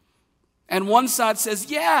 And one side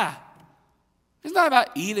says, yeah, It's not about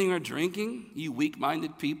eating or drinking, you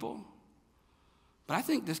weak-minded people. But I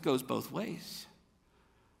think this goes both ways.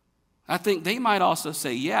 I think they might also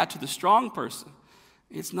say, yeah, to the strong person,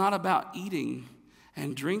 it's not about eating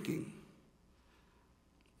and drinking.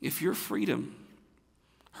 If your freedom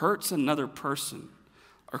hurts another person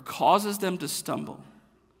or causes them to stumble,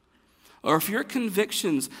 or if your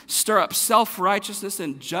convictions stir up self-righteousness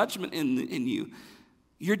and judgment in you,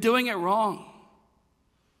 you're doing it wrong.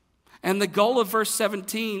 And the goal of verse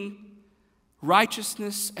 17,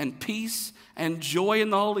 righteousness and peace and joy in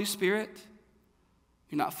the Holy Spirit,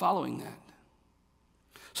 you're not following that.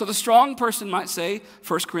 So the strong person might say,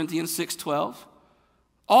 1 Corinthians 6:12,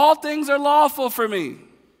 all things are lawful for me.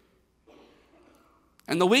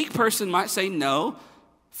 And the weak person might say, no,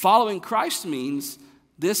 following Christ means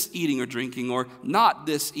this eating or drinking or not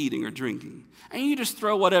this eating or drinking. And you just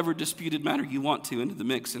throw whatever disputed matter you want to into the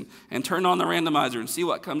mix and turn on the randomizer and see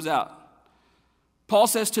what comes out. Paul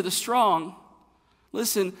says to the strong,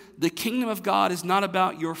 listen, the kingdom of God is not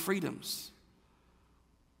about your freedoms.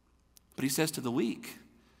 But he says to the weak,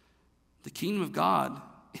 the kingdom of God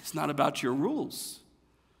is not about your rules.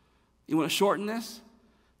 You want to shorten this?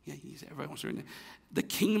 Yeah, everybody wants to shorten it. The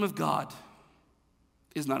kingdom of God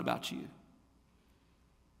is not about you.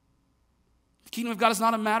 The kingdom of God is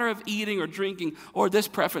not a matter of eating or drinking or this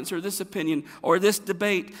preference or this opinion or this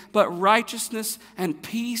debate, but righteousness and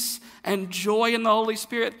peace and joy in the Holy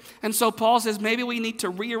Spirit. And so Paul says maybe we need to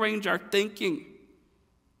rearrange our thinking.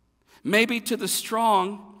 Maybe to the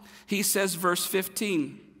strong, he says, verse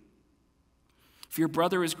 15, if your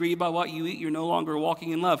brother is grieved by what you eat, you're no longer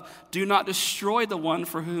walking in love. Do not destroy the one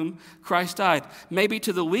for whom Christ died. Maybe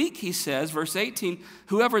to the weak, he says, verse 18,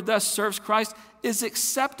 whoever thus serves Christ is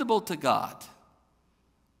acceptable to God.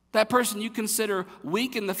 That person you consider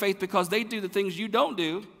weak in the faith because they do the things you don't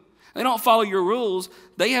do, they don't follow your rules,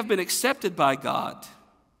 they have been accepted by God.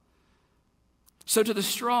 So to the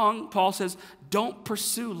strong, Paul says, don't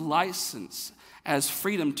pursue license as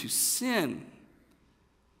freedom to sin.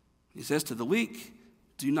 He says to the weak,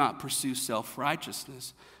 do not pursue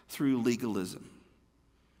self-righteousness through legalism.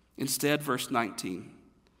 Instead, verse 19,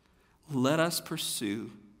 let us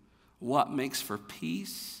pursue what makes for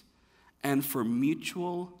peace and for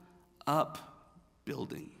mutual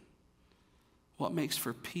upbuilding. What makes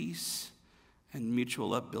for peace and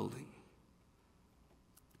mutual upbuilding.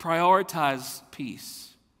 Prioritize peace.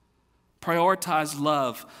 Prioritize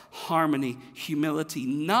love, harmony, humility,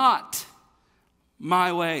 not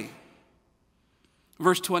my way.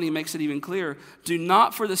 Verse 20 makes it even clearer. Do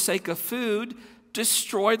not for the sake of food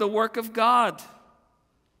destroy the work of God.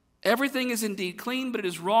 Everything is indeed clean, but it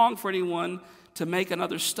is wrong for anyone to make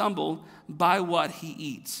another stumble by what he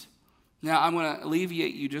eats. Now, I'm going to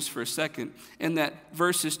alleviate you just for a second in that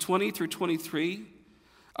verses 20 through 23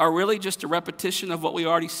 are really just a repetition of what we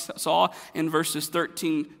already saw in verses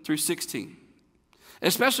 13 through 16.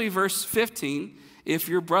 Especially verse 15, if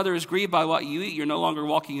your brother is grieved by what you eat, you're no longer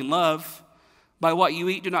walking in love. By what you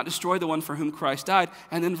eat, do not destroy the one for whom Christ died.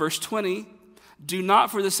 And then verse 20, do not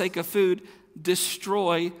for the sake of food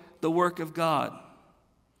destroy the work of God.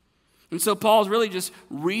 And so Paul's really just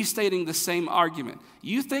restating the same argument.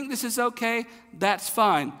 You think this is okay? That's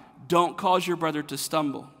fine. Don't cause your brother to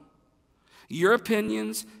stumble. Your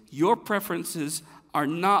opinions, your preferences are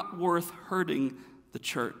not worth hurting the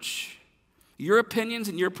church. Your opinions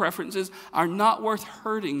and your preferences are not worth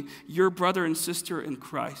hurting your brother and sister in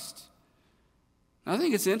Christ. Now, I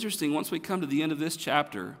think it's interesting once we come to the end of this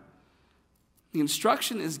chapter, the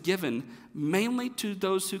instruction is given mainly to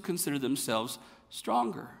those who consider themselves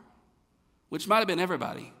stronger, which might have been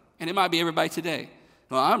everybody, and it might be everybody today.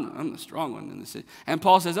 Well, I'm the strong one in this city. And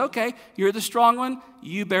Paul says, okay, you're the strong one,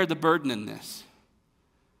 you bear the burden in this.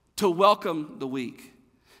 To welcome the weak,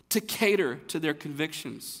 to cater to their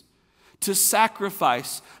convictions, to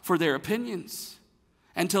sacrifice for their opinions,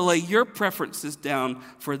 and to lay your preferences down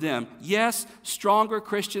for them. Yes, stronger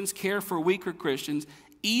Christians care for weaker Christians,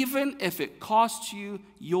 even if it costs you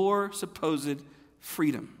your supposed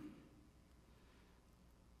freedom.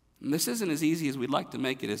 And this isn't as easy as we'd like to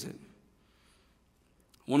make it, is it?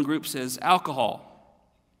 One group says alcohol,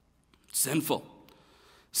 sinful.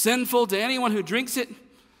 Sinful to anyone who drinks it,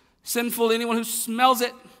 sinful to anyone who smells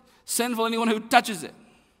it, sinful to anyone who touches it.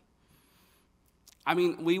 I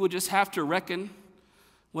mean, we would just have to reckon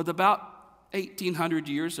with about 1,800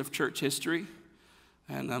 years of church history.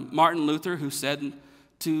 And Martin Luther, who said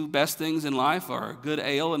two best things in life are a good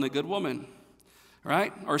ale and a good woman.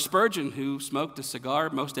 Right? Or Spurgeon, who smoked a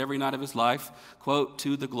cigar most every night of his life, quote,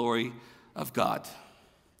 to the glory of God.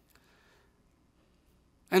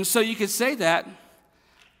 And so you could say that,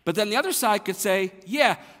 But then the other side could say,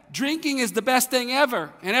 yeah, drinking is the best thing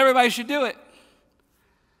ever, and everybody should do it.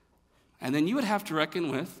 And then you would have to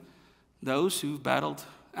reckon with those who've battled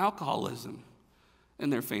alcoholism in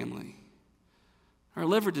their family, or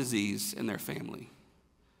liver disease in their family.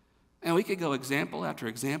 And we could go example after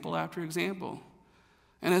example after example.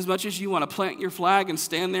 And as much as you want to plant your flag and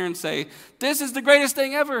stand there and say, this is the greatest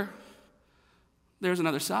thing ever, there's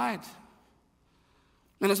another side.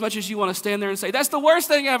 And as much as you want to stand there and say, that's the worst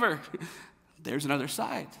thing ever, there's another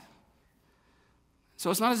side.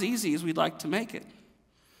 So it's not as easy as we'd like to make it.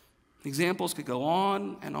 Examples could go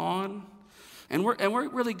on and on. And we're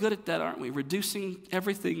really good at that, aren't we? Reducing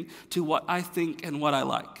everything to what I think and what I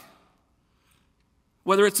like.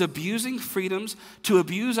 Whether it's abusing freedoms to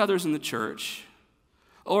abuse others in the church,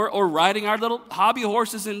 or riding our little hobby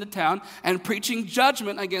horses into town and preaching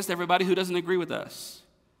judgment against everybody who doesn't agree with us.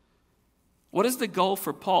 What is the goal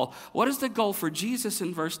for Paul? What is the goal for Jesus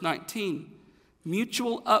in verse 19?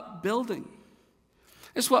 Mutual upbuilding.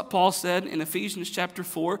 It's what Paul said in Ephesians chapter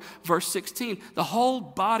 4, verse 16. The whole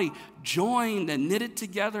body joined and knitted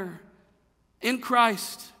together in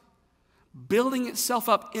Christ, building itself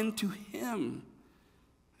up into Him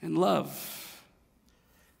in love.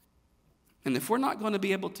 And if we're not going to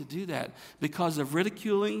be able to do that because of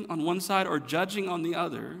ridiculing on one side or judging on the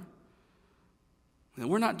other, then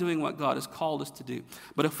we're not doing what God has called us to do.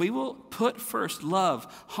 But if we will put first love,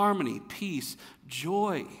 harmony, peace,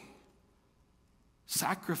 joy,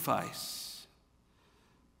 sacrifice,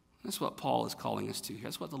 that's what Paul is calling us to here.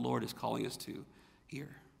 That's what the Lord is calling us to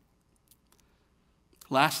here.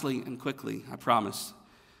 Lastly and quickly, I promise,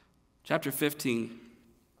 chapter 15,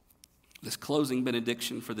 this closing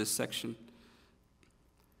benediction for this section.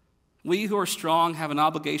 We who are strong have an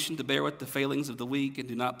obligation to bear with the failings of the weak and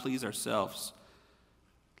do not please ourselves.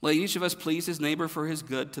 Let each of us please his neighbor for his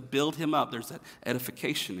good, to build him up. There's that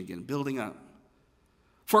edification again, building up.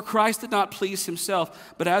 For Christ did not please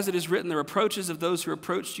himself, but as it is written, the reproaches of those who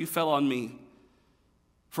reproached you fell on me.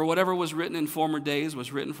 For whatever was written in former days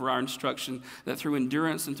was written for our instruction, that through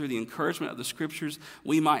endurance and through the encouragement of the Scriptures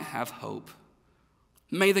we might have hope.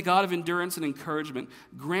 May the God of endurance and encouragement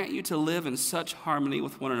grant you to live in such harmony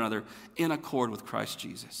with one another in accord with Christ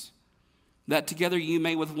Jesus, that together you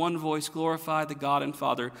may with one voice glorify the God and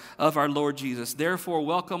Father of our Lord Jesus. Therefore,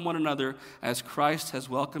 welcome one another as Christ has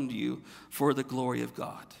welcomed you for the glory of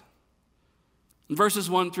God. In verses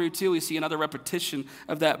 1 through 2, we see another repetition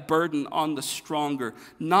of that burden on the stronger,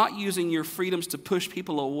 not using your freedoms to push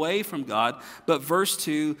people away from God, but verse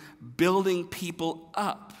 2, building people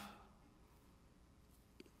up.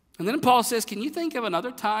 And then Paul says, can you think of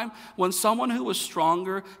another time when someone who was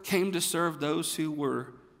stronger came to serve those who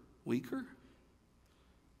were weaker?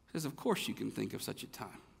 He says, of course you can think of such a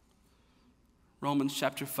time. Romans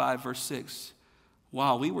chapter 5, verse 6.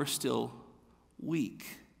 While we were still weak,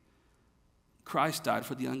 Christ died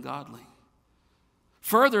for the ungodly.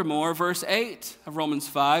 Furthermore, verse 8 of Romans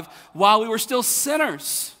 5, while we were still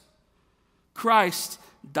sinners, Christ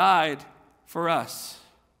died for us.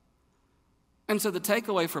 And so the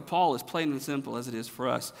takeaway for Paul is plain and simple as it is for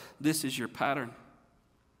us. This is your pattern.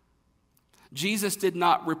 Jesus did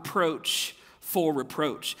not reproach for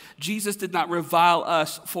reproach. Jesus did not revile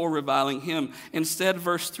us for reviling him. Instead,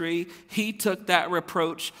 verse 3, he took that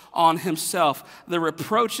reproach on himself. The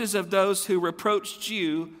reproaches of those who reproached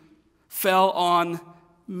you fell on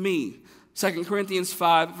me. 2 Corinthians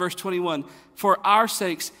 5, verse 21, for our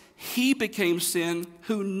sakes he became sin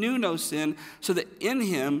who knew no sin, so that in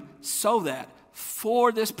him,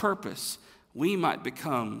 for this purpose, we might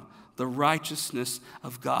become the righteousness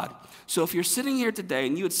of God. So if you're sitting here today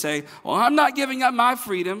and you would say, well, I'm not giving up my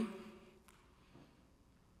freedom.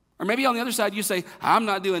 Or maybe on the other side you say, I'm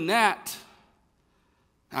not doing that.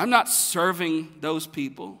 I'm not serving those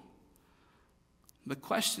people. The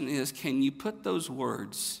question is, can you put those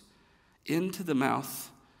words into the mouth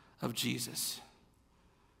of Jesus?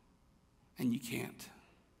 And you can't.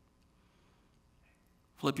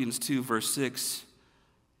 Philippians 2, verse 6,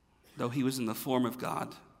 though he was in the form of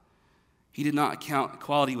God, he did not account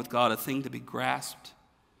equality with God a thing to be grasped,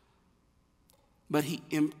 but he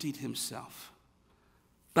emptied himself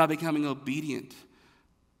by becoming obedient.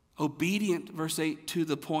 Obedient, verse 8, to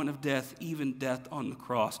the point of death, even death on the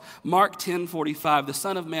cross. Mark 10:45, the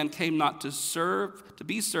Son of Man came not to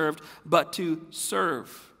be served, but to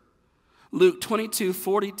serve. Luke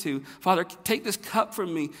 22:42, Father, take this cup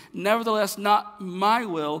from me. Nevertheless, not my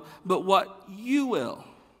will, but what you will.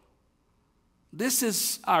 This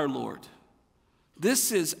is our Lord.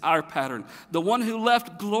 This is our pattern. The one who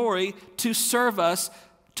left glory to serve us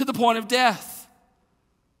to the point of death.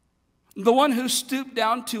 The one who stooped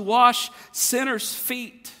down to wash sinners'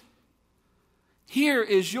 feet Here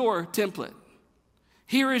is your template.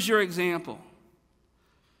 Here is your example.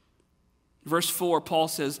 Verse 4, Paul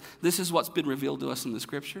says, this is what's been revealed to us in the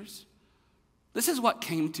Scriptures. This is what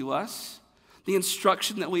came to us. The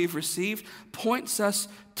instruction that we've received points us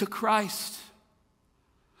to Christ.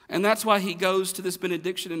 And that's why he goes to this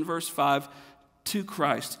benediction in verse 5, to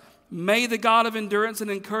Christ. May the God of endurance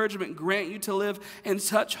and encouragement grant you to live in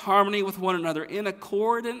such harmony with one another, in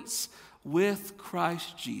accordance with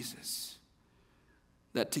Christ Jesus,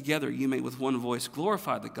 that together you may with one voice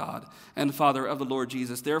glorify the God and Father of the Lord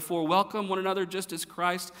Jesus. Therefore, welcome one another just as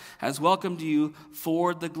Christ has welcomed you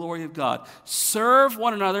for the glory of God. Serve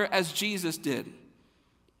one another as Jesus did.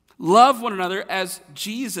 Love one another as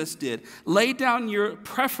Jesus did. Lay down your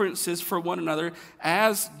preferences for one another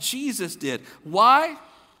as Jesus did. Why?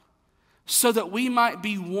 So that we might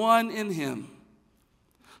be one in him.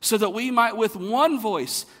 So that we might with one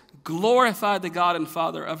voice glorify the God and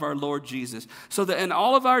Father of our Lord Jesus. So that in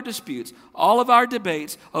all of our disputes, all of our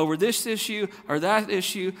debates over this issue or that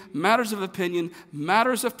issue, matters of opinion,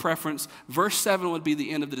 matters of preference, verse 7 would be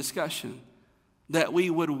the end of the discussion. That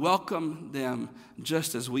we would welcome them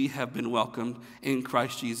just as we have been welcomed in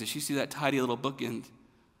Christ Jesus. You see that tidy little bookend.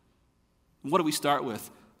 What do we start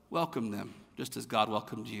with? Welcome them, just as God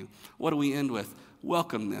welcomed you. What do we end with?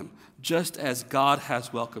 Welcome them, just as God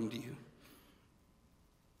has welcomed you.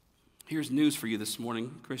 Here's news for you this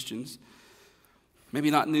morning, Christians.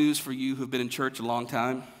 Maybe not news for you who've been in church a long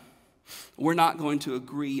time. We're not going to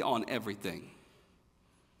agree on everything.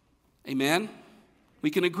 Amen?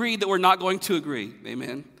 We can agree that we're not going to agree.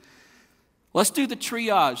 Amen? Let's do the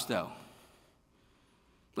triage, though.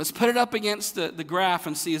 Let's put it up against the graph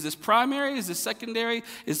and see, is this primary? Is this secondary?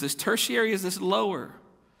 Is this tertiary? Is this lower?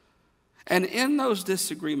 And in those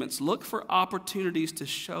disagreements, look for opportunities to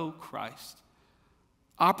show Christ.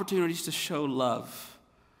 Opportunities to show love.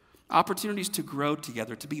 Opportunities to grow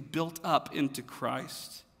together, to be built up into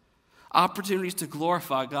Christ. Opportunities to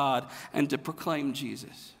glorify God and to proclaim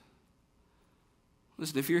Jesus.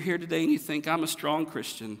 Listen, if you're here today and you think, I'm a strong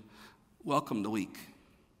Christian, welcome the weak.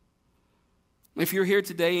 If you're here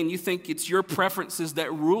today and you think it's your preferences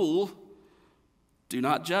that rule, do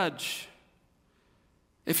not judge.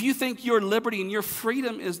 If you think your liberty and your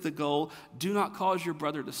freedom is the goal, do not cause your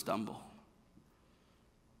brother to stumble.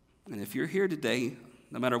 And if you're here today,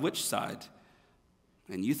 no matter which side,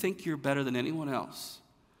 and you think you're better than anyone else,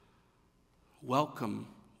 welcome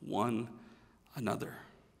one another.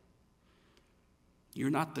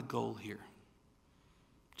 You're not the goal here.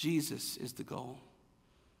 Jesus is the goal.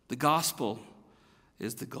 The gospel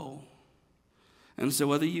is the goal. And so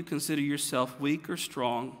whether you consider yourself weak or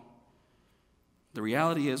strong, the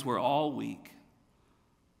reality is we're all weak,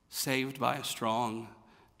 saved by a strong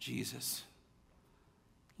Jesus.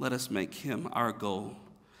 Let us make him our goal,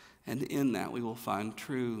 and in that we will find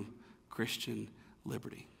true Christian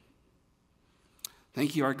liberty.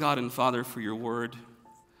 Thank you, our God and Father, for your word.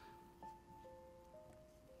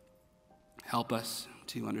 Help us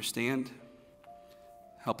to understand.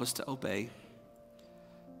 Help us to obey.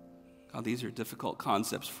 God, these are difficult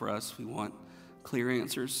concepts for us. We want clear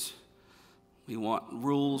answers. We want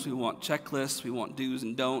rules. We want checklists. We want do's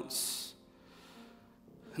and don'ts.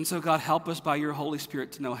 And so, God, help us by your Holy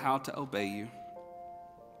Spirit to know how to obey you.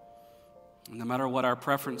 And no matter what our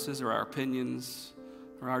preferences or our opinions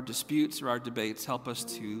or our disputes or our debates, help us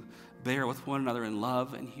to bear with one another in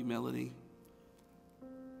love and humility.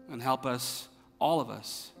 And help us, all of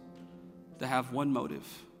us, to have one motive,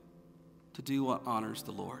 to do what honors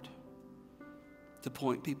the Lord, to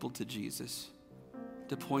point people to Jesus,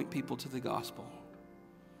 to point people to the gospel.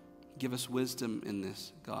 Give us wisdom in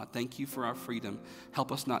this, God. Thank you for our freedom.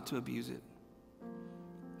 Help us not to abuse it.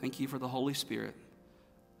 Thank you for the Holy Spirit.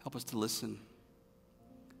 Help us to listen.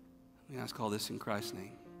 We ask all this in Christ's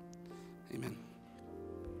name. Amen.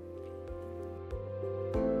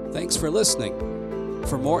 Thanks for listening.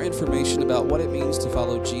 For more information about what it means to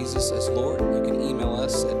follow Jesus as Lord, you can email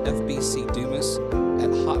us at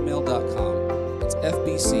fbcdumas@hotmail.com. It's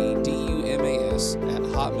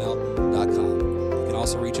fbcdumas@hotmail.com. You can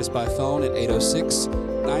also reach us by phone at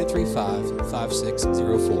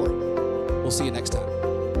 806-935-5604. We'll see you next time.